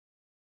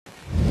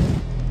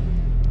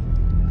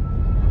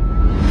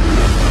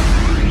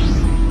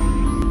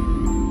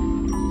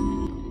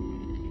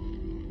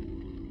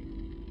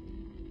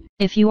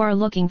If you are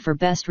looking for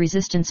best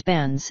resistance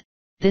bands,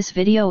 this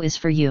video is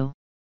for you.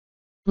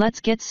 Let's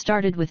get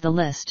started with the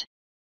list.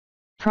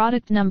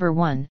 Product number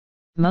 1,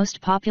 most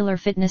popular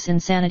fitness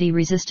insanity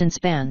resistance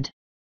band.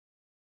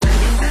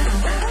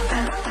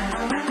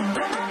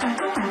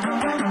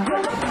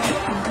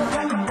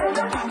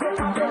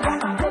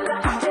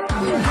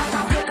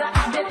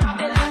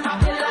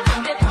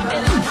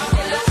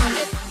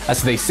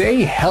 As they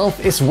say,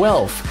 health is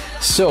wealth.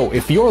 So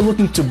if you're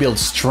looking to build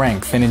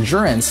strength and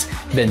endurance,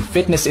 then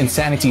Fitness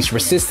Insanity's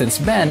resistance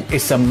band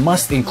is a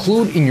must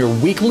include in your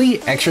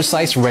weekly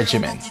exercise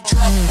regimen.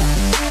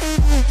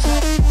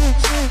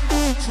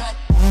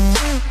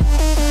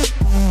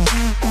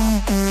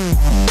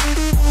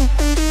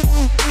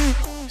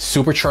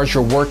 Supercharge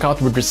your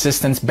workout with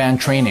resistance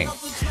band training.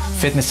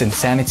 Fitness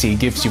Insanity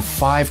gives you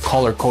 5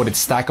 color-coded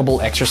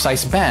stackable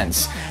exercise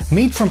bands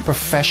made from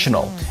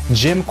professional,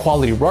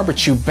 gym-quality rubber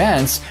tube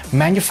bands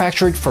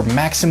manufactured for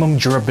maximum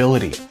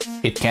durability.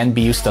 It can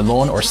be used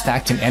alone or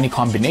stacked in any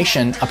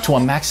combination up to a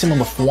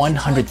maximum of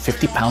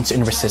 150 pounds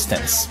in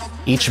resistance.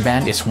 Each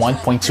band is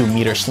 1.2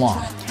 meters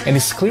long and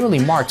is clearly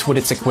marked with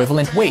its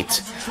equivalent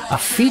weight, a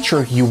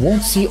feature you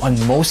won't see on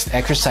most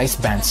exercise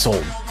bands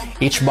sold.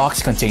 Each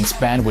box contains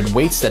band with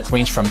weights that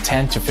range from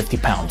 10 to 50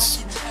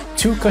 pounds.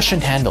 2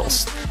 cushioned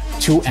handles,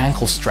 2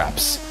 ankle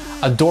straps,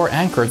 a door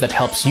anchor that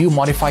helps you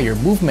modify your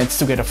movements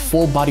to get a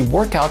full body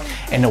workout,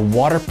 and a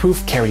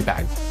waterproof carry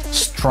bag.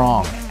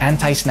 Strong,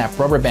 anti-snap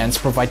rubber bands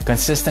provide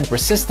consistent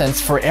resistance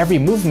for every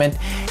movement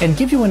and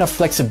give you enough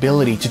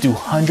flexibility to do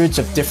hundreds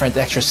of different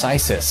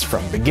exercises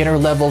from beginner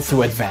level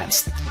through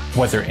advanced.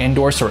 Whether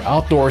indoors or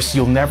outdoors,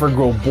 you'll never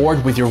grow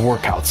bored with your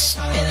workouts.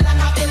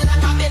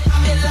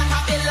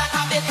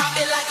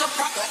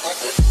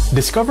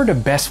 Discover the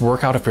best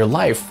workout of your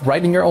life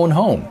right in your own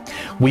home.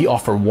 We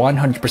offer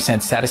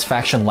 100%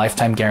 satisfaction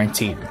lifetime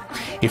guaranteed.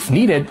 If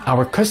needed,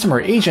 our customer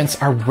agents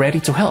are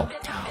ready to help.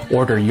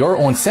 Order your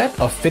own set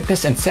of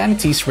Fitness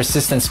Insanity's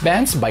resistance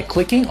bands by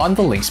clicking on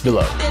the links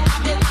below.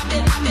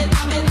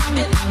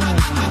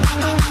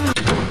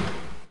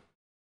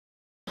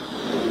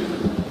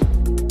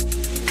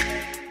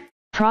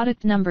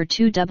 Product number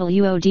 2,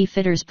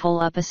 WODFitters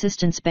pull-up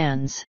assistance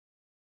bands.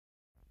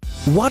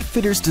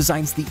 WODFitters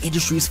designs the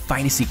industry's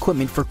finest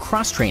equipment for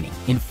cross-training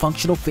and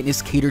functional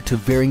fitness catered to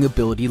varying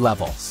ability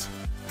levels.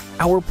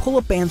 Our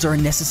pull-up bands are a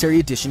necessary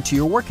addition to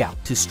your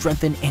workout to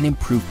strengthen and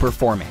improve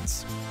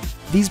performance.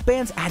 These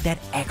bands add that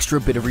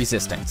extra bit of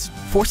resistance,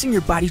 forcing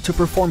your body to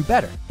perform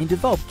better and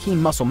develop keen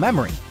muscle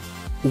memory.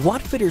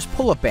 WODFitters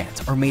pull-up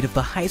bands are made of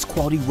the highest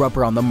quality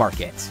rubber on the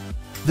market.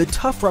 The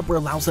tough rubber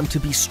allows them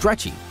to be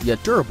stretchy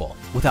yet durable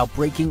without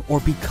breaking or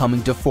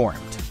becoming deformed.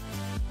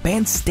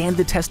 Bands stand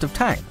the test of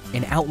time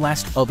and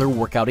outlast other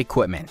workout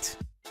equipment.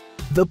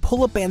 The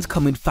pull-up bands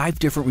come in 5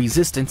 different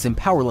resistance and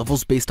power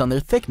levels based on their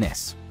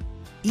thickness.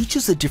 Each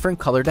is a different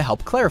color to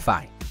help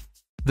clarify.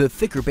 The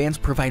thicker bands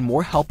provide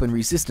more help and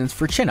resistance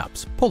for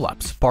chin-ups,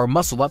 pull-ups, bar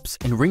muscle-ups,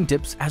 and ring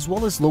dips, as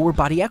well as lower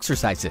body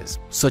exercises,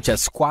 such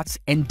as squats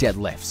and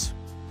deadlifts.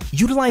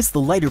 Utilize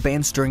the lighter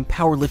bands during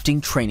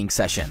powerlifting training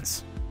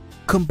sessions.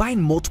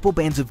 Combine multiple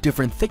bands of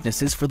different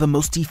thicknesses for the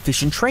most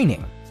efficient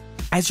training.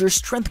 As your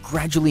strength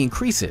gradually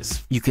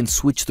increases, you can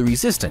switch the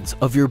resistance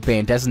of your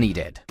band as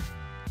needed.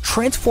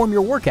 Transform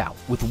your workout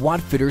with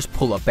WODFitters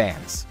pull-up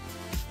bands.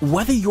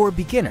 Whether you're a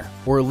beginner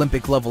or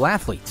Olympic level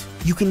athlete,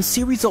 you can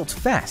see results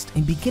fast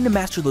and begin to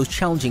master those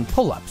challenging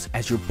pull-ups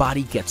as your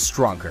body gets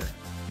stronger.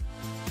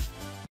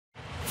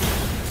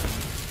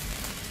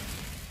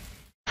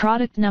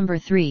 Product number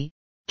 3,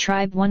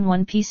 Tribe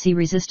 11 PC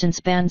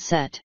resistance band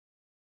set.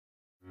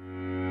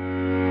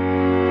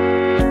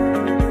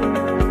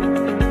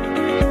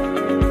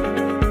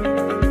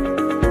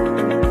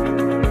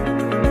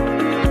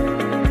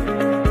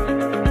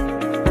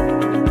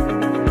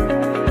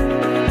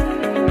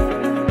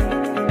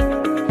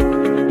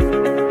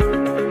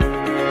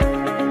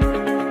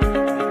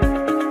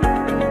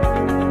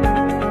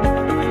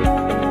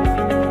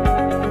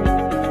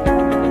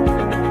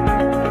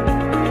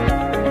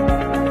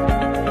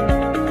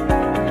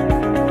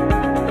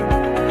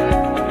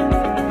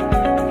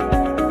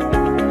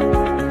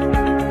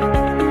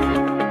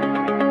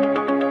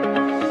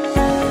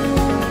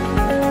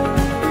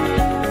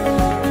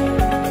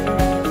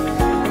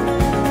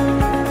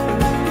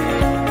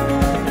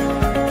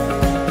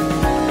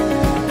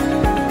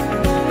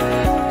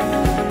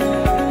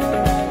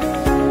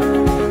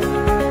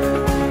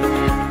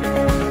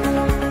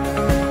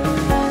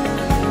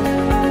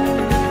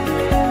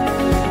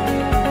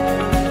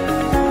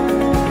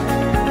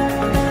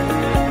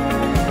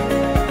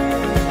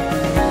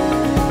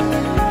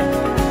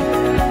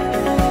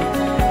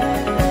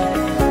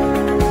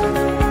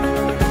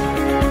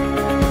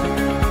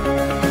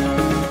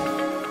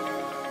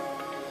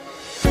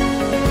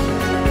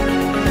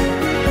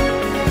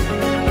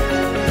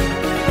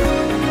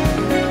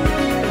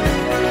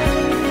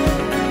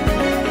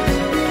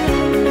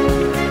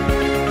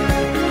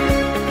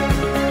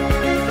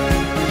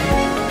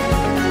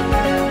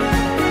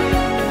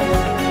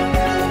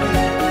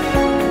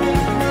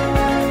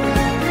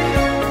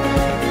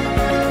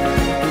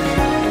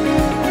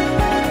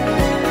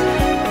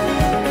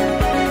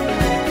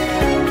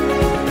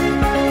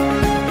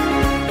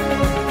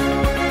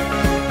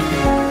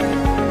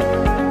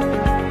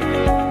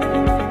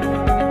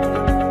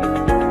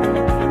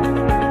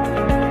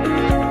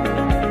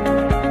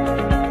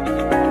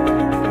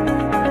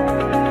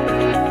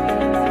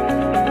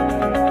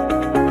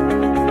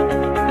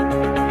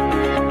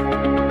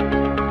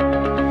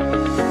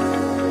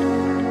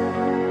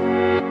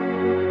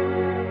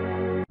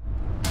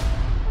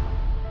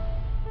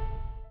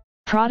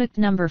 Product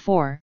number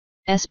 4,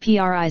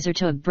 SPRI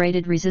Xertube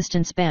Braided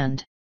Resistance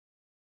Band.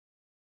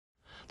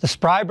 The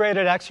SPRI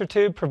Braided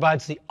Xertube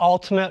provides the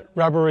ultimate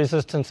rubber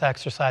resistance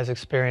exercise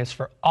experience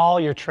for all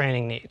your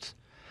training needs.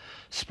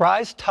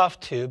 SPRI's Tough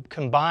Tube,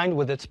 combined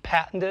with its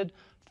patented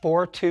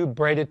 4-tube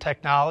braided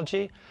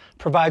technology,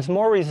 provides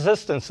more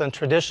resistance than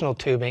traditional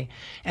tubing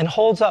and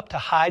holds up to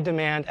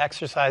high-demand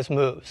exercise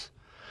moves.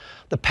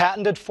 The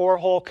patented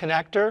 4-hole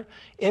connector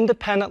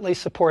independently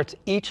supports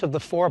each of the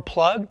 4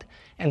 plugged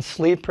and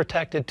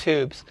sleeve-protected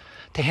tubes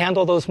to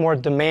handle those more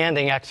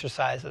demanding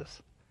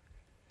exercises.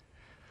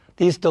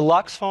 These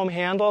deluxe foam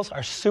handles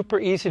are super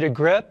easy to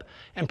grip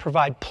and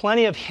provide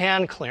plenty of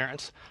hand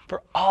clearance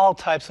for all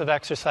types of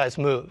exercise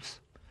moves.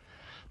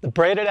 The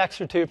Braided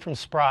Xertube from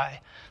SPRI,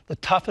 the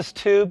toughest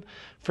tube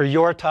for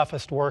your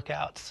toughest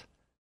workouts.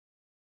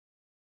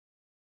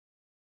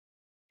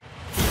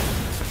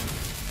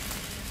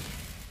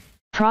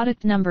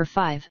 Product number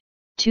 5,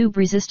 Tube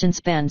Resistance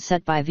Band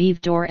Set by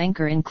Vive, door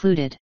anchor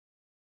included.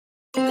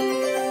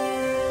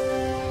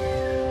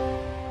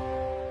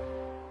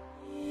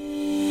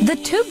 The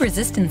tube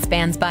resistance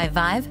bands by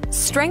Vive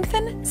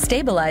strengthen,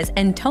 stabilize,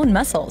 and tone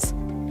muscles.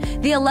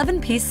 The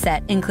 11-piece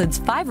set includes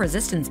 5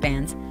 resistance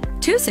bands,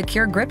 2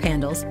 secure grip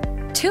handles,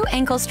 2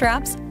 ankle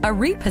straps, a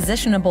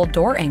repositionable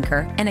door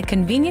anchor, and a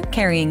convenient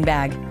carrying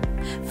bag.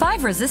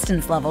 5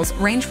 resistance levels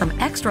range from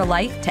extra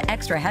light to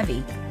extra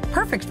heavy,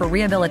 perfect for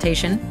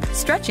rehabilitation,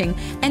 stretching,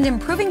 and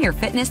improving your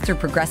fitness through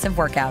progressive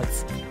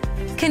workouts.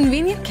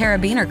 Convenient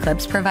carabiner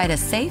clips provide a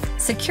safe,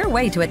 secure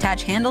way to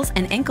attach handles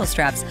and ankle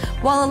straps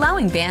while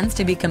allowing bands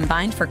to be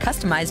combined for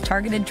customized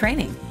targeted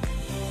training.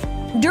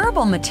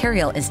 Durable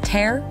material is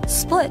tear,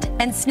 split,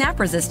 and snap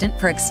resistant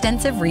for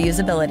extensive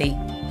reusability.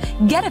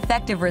 Get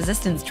effective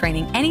resistance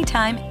training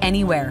anytime,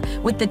 anywhere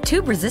with the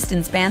Tube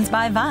Resistance Bands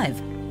by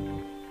Vive.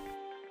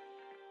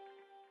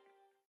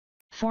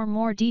 For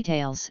more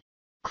details,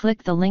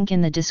 click the link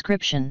in the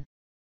description.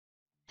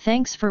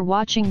 Thanks for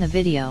watching the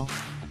video.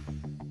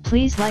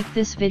 Please like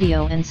this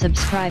video and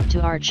subscribe to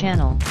our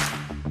channel.